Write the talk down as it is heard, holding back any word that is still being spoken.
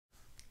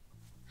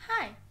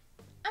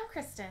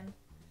Kristen.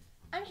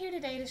 I'm here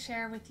today to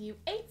share with you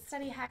 8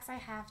 study hacks I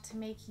have to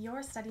make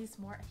your studies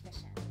more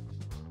efficient.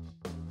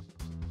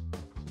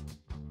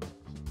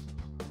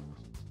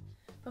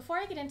 Before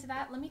I get into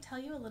that, let me tell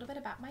you a little bit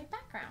about my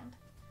background.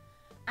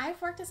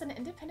 I've worked as an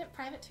independent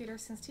private tutor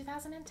since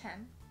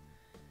 2010.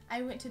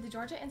 I went to the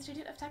Georgia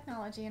Institute of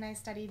Technology and I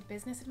studied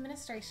business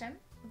administration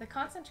with a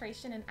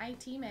concentration in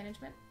IT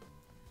management.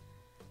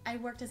 I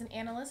worked as an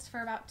analyst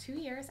for about 2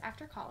 years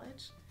after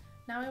college.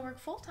 Now I work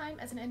full-time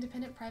as an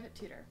independent private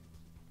tutor.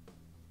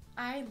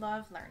 I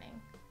love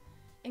learning.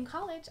 In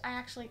college, I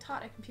actually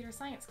taught a computer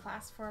science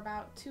class for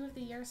about 2 of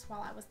the years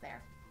while I was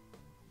there.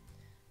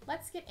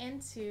 Let's get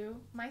into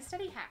my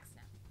study hacks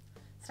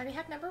now. Study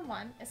hack number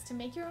 1 is to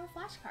make your own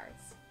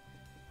flashcards.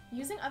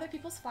 Using other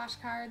people's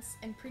flashcards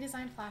and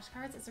pre-designed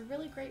flashcards is a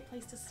really great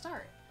place to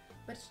start,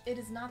 but it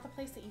is not the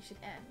place that you should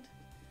end.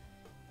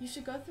 You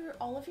should go through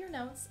all of your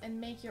notes and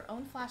make your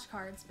own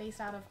flashcards based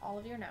out of all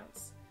of your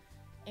notes.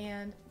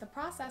 And the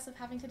process of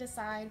having to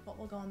decide what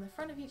will go on the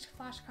front of each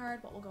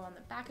flashcard, what will go on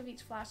the back of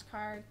each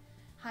flashcard,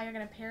 how you're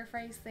going to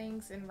paraphrase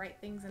things and write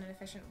things in an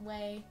efficient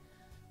way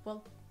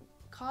will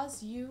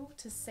cause you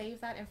to save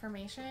that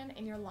information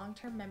in your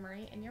long-term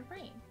memory in your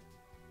brain.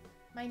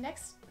 My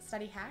next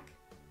study hack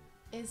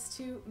is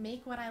to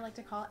make what I like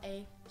to call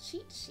a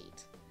cheat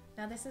sheet.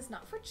 Now this is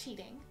not for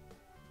cheating.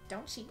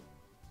 Don't cheat.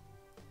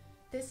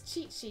 This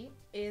cheat sheet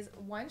is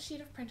 1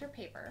 sheet of printer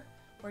paper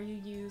where you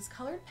use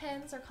colored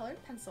pens or colored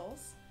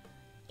pencils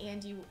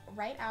and you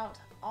write out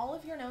all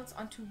of your notes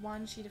onto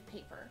 1 sheet of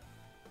paper.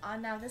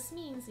 Now this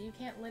means that you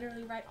can't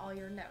literally write all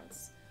your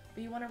notes,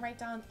 but you want to write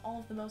down all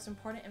of the most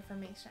important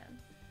information.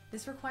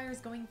 This requires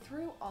going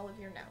through all of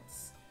your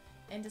notes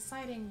and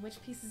deciding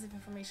which pieces of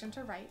information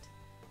to write,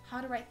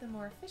 how to write them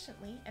more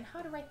efficiently, and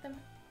how to write them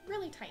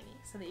really tiny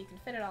so that you can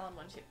fit it all on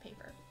 1 sheet of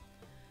paper.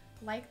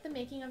 Like the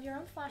making of your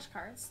own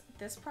flashcards,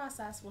 this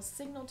process will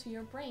signal to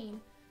your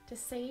brain to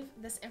save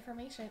this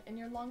information in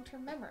your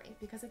long-term memory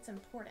because it's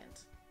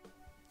important.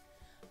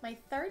 My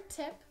third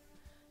tip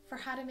for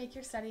how to make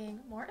your studying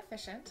more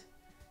efficient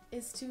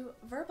is to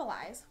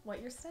verbalize what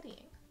you're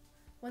studying.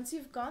 Once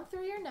you've gone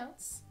through your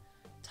notes,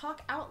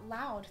 talk out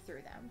loud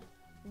through them.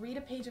 Read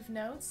a page of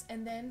notes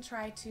and then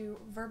try to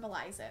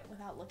verbalize it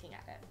without looking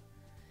at it.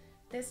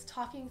 This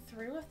talking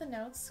through of the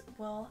notes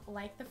will,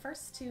 like the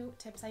first 2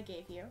 tips I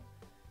gave you,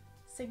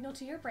 signal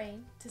to your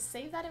brain to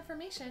save that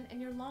information in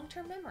your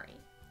long-term memory.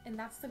 And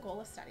that's the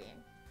goal of studying.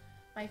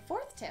 My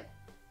 4th tip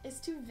is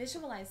to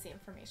visualize the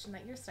information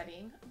that you're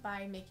studying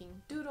by making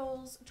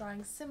doodles,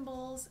 drawing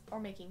symbols, or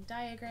making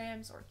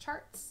diagrams or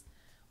charts,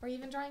 or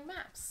even drawing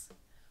maps.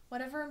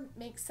 Whatever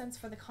makes sense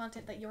for the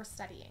content that you're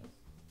studying.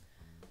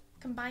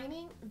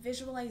 Combining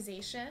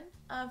visualization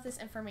of this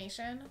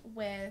information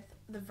with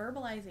the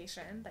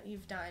verbalization that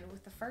you've done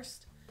with the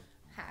first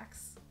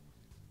hacks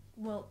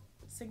will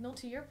signal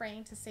to your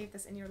brain to save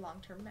this in your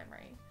long-term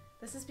memory.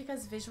 This is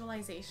because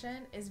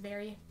visualization is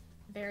very,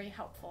 very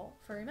helpful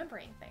for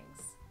remembering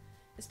things,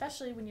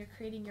 especially when you're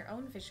creating your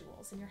own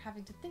visuals and you're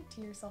having to think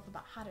to yourself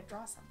about how to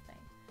draw something.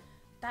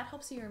 That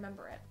helps you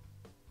remember it.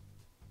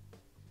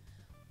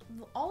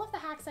 All of the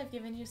hacks I've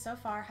given you so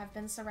far have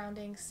been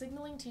surrounding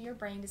signaling to your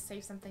brain to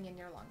save something in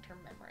your long-term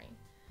memory.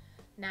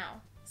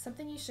 Now,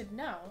 something you should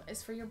know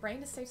is for your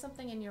brain to save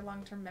something in your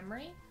long-term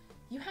memory,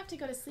 you have to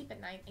go to sleep at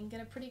night and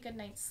get a pretty good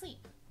night's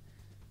sleep.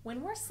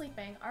 When we're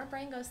sleeping, our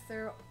brain goes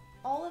through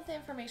all of the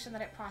information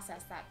that it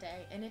processed that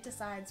day and it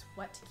decides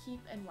what to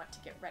keep and what to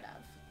get rid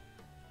of.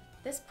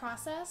 This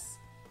process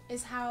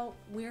is how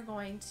we're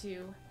going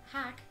to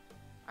hack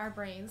our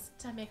brains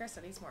to make our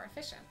studies more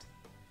efficient.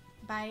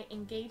 By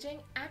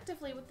engaging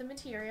actively with the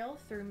material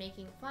through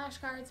making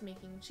flashcards,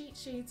 making cheat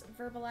sheets,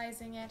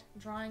 verbalizing it,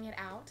 drawing it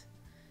out,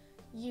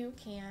 you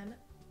can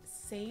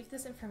save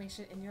this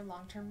information in your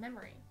long-term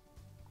memory.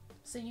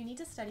 So you need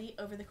to study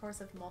over the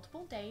course of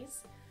multiple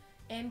days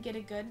and get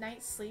a good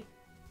night's sleep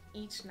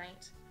each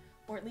night,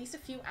 or at least a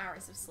few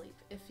hours of sleep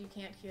if you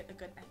can't get a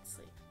good night's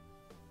sleep.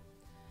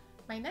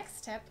 My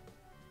next tip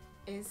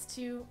is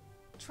to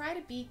try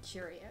to be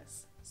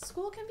curious.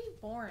 School can be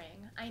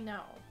boring, I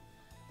know,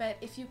 but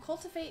if you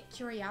cultivate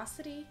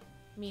curiosity,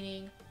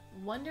 meaning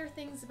wonder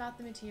things about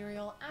the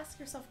material, ask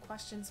yourself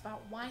questions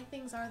about why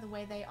things are the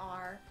way they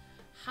are,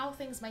 how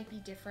things might be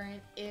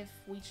different if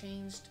we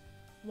changed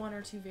 1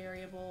 or 2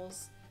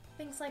 variables,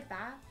 things like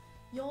that,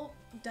 you'll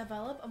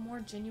develop a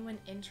more genuine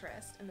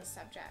interest in the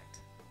subject.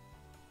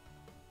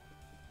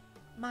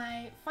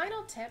 My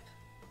final tip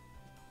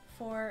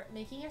for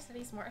making your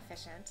studies more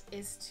efficient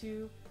is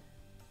to,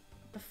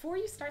 before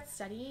you start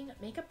studying,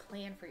 make a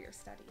plan for your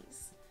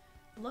studies.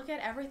 Look at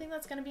everything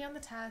that's going to be on the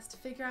test,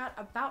 figure out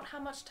about how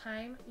much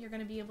time you're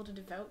going to be able to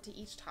devote to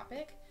each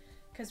topic,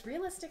 because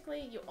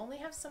realistically, you only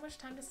have so much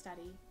time to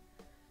study,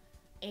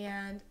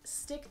 and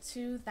stick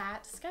to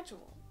that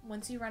schedule.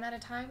 Once you run out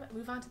of time,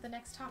 move on to the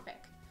next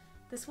topic.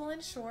 This will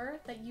ensure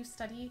that you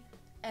study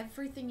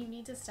everything you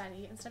need to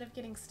study instead of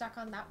getting stuck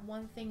on that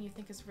one thing you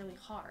think is really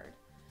hard.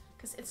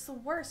 Because it's the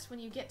worst when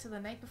you get to the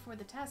night before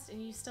the test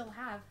and you still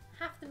have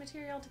half the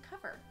material to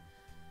cover.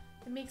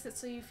 it makes it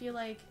so you feel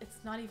like it's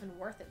not even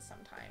worth it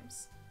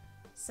sometimes.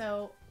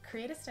 So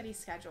create a study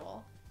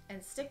schedule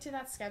and stick to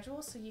that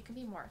schedule so you can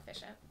be more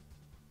efficient.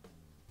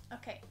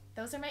 Okay,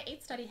 those are my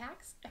 8 study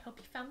hacks. I hope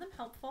you found them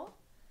helpful.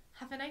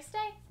 Have a nice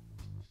day.